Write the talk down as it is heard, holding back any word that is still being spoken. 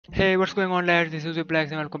Hey, what's going on, lads? This is Huziplex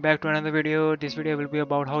and welcome back to another video. This video will be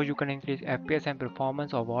about how you can increase FPS and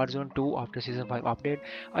performance of Warzone 2 after Season 5 update.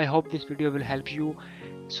 I hope this video will help you.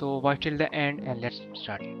 So watch till the end and let's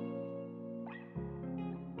start.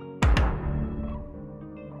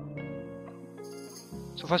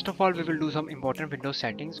 So first of all, we will do some important Windows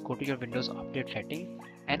settings. Go to your Windows update settings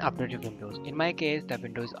and update your Windows. In my case, the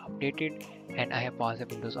Windows is updated and I have passed the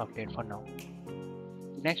Windows update for now.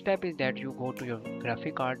 Next step is that you go to your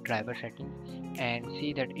graphic card driver settings and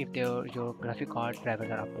see that if your graphic card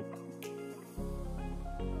drivers are updated.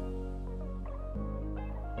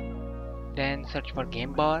 Then search for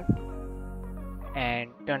game bar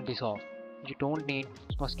and turn this off. You don't need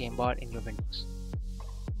much game bar in your Windows.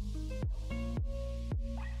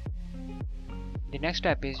 The next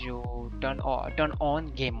step is you turn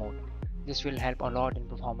on game mode. This will help a lot in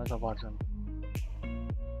performance of Warzone.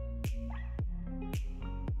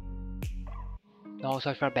 Now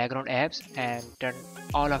search for background apps and turn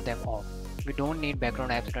all of them off. We don't need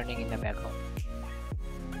background apps running in the background.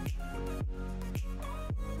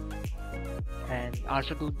 And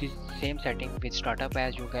also do this same setting with startup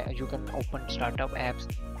apps. You can open startup apps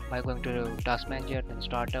by going to the task manager, then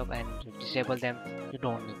startup, and disable them. You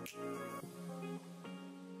don't need.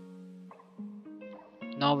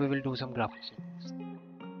 Now we will do some graphics settings.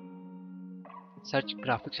 Search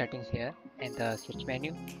graphic settings here in the search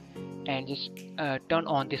menu and just turn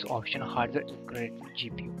on this option hardware integrated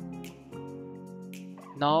GPU.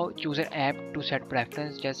 Now choose an app to set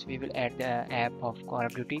preference. Just we will add the app of Call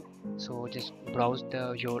of Duty. So just browse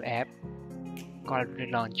your app, Call of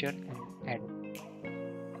Duty launcher, and add.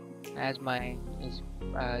 As mine is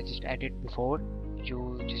just added before,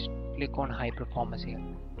 you just click on high performance here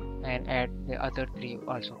and add the other three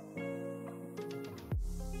also.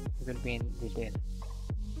 It will be in detail.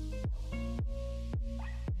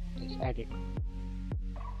 Just add it.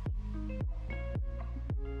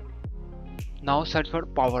 Now search for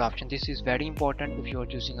power option. This is very important if you are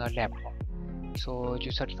using a laptop. So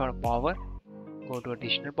you search for power, go to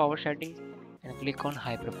additional power settings and click on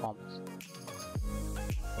high performance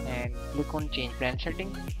and click on change plan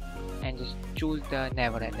settings and just choose the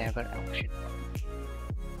never option.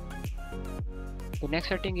 The next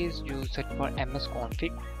setting is you search for MS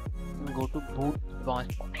config and go to boot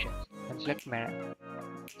advanced options and select man.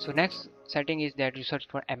 So next setting is that you search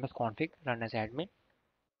for MS config, run as admin,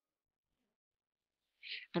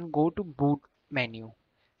 and go to boot menu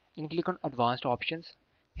and click on advanced options.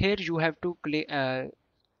 Here you have to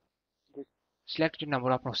select the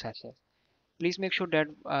number of processors. Please make sure that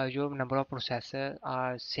your number of processors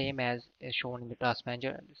are same as is shown in the task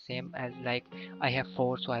manager, same as like I have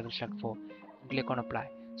 4, so I will select 4. Click on apply.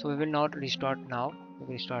 So we will not restart now, we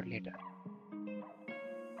will restart later.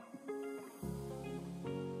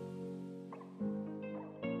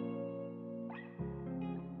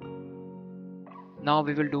 Now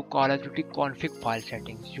we will do Call of Duty config file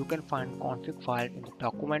settings. You can find config file in the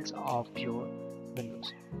documents of your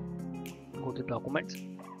Windows. Go to documents,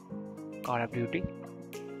 Call of Duty,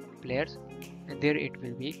 players, and there it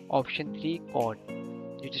will be option 3 code.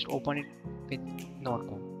 You just open it with node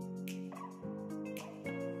code.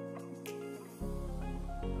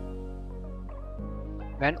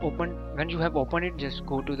 When you have opened it, just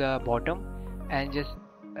go to the bottom and just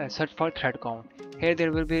search for thread count. Here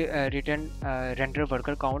there will be written render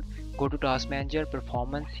worker count. Go to task manager,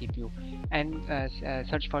 performance, CPU, and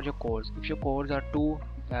search for your cores. If your cores are 2,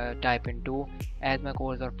 type in 2. As my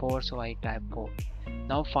cores are 4, so I type 4.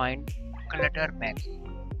 Now find clutter max.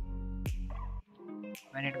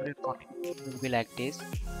 When it will come, it will be like this.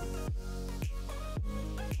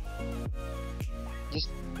 Just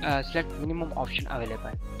select minimum option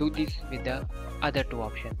available. Do this with the other 2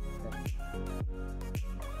 options.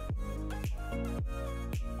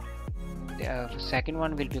 The second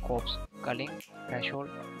one will be corpse culling threshold.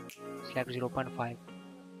 Select 0.5.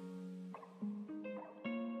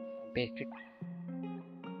 Paste it.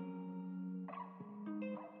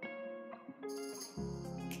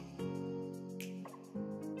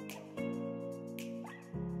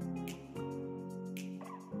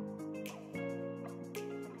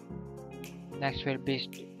 Next will be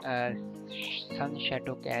sun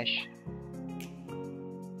shadow cache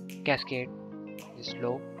cascade is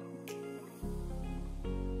low.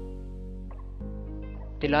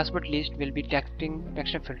 The last but least will be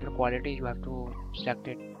texture filter quality. You have to select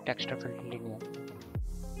it, texture filter linear.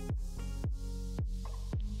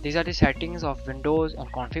 These are the settings of Windows and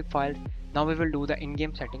config files. Now we will do the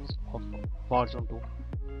in-game settings of Warzone 2.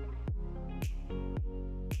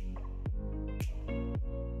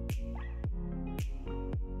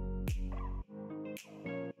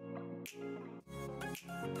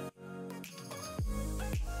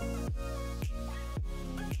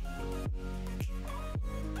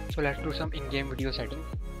 So let's do some in-game video settings.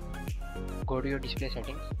 Go to your display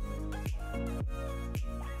settings.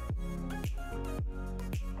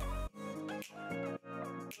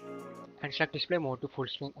 And select display mode to full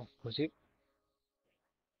screen exclusive.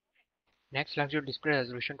 Next, select your display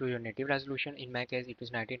resolution to your native resolution. In my case, it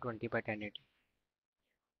is 1920 by 1080.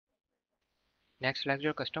 Next, select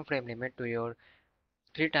your custom frame limit to your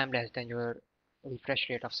 3 times less than your refresh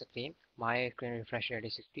rate of screen. My screen refresh rate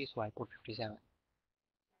is 60, so I put 57.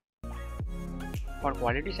 For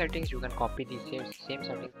quality settings, you can copy these same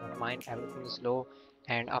settings of mine. Everything is low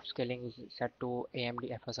and upscaling is set to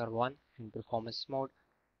AMD FSR 1 in performance mode.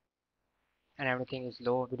 And everything is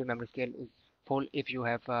low. Video memory scale is full. If you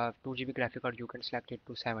have a 2 GB graphic card, you can select it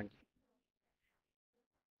to 70.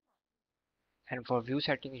 And for view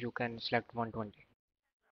settings, you can select 120.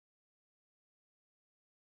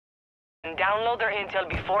 And download their intel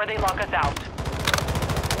before they lock us out.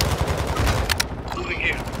 Moving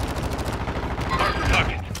here. Mark the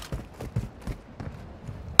target.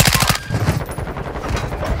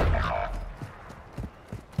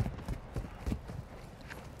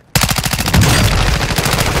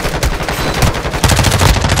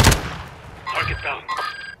 Target down.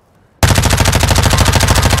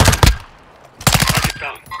 Target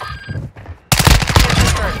down.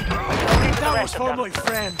 That was For my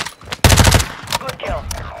friend. good kill.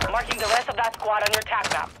 Marking the rest of that squad on your attack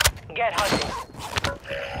map. Get hunting.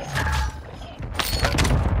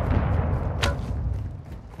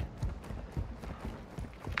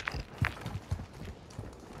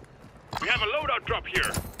 We have a loadout drop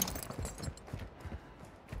here.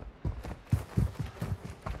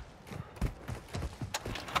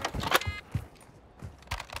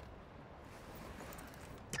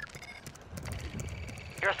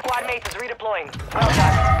 Your squad mate is redeploying. Well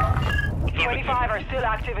done. 25 are still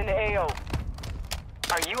active in the AO.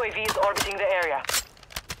 Our UAV is orbiting the area.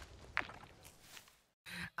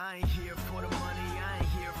 I ain't here for the money, I ain't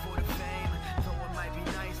here for the fame. Though it might be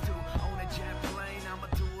nice to own a jet plane, I'ma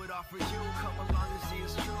do it all for you. Come along and see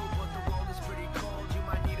it's true.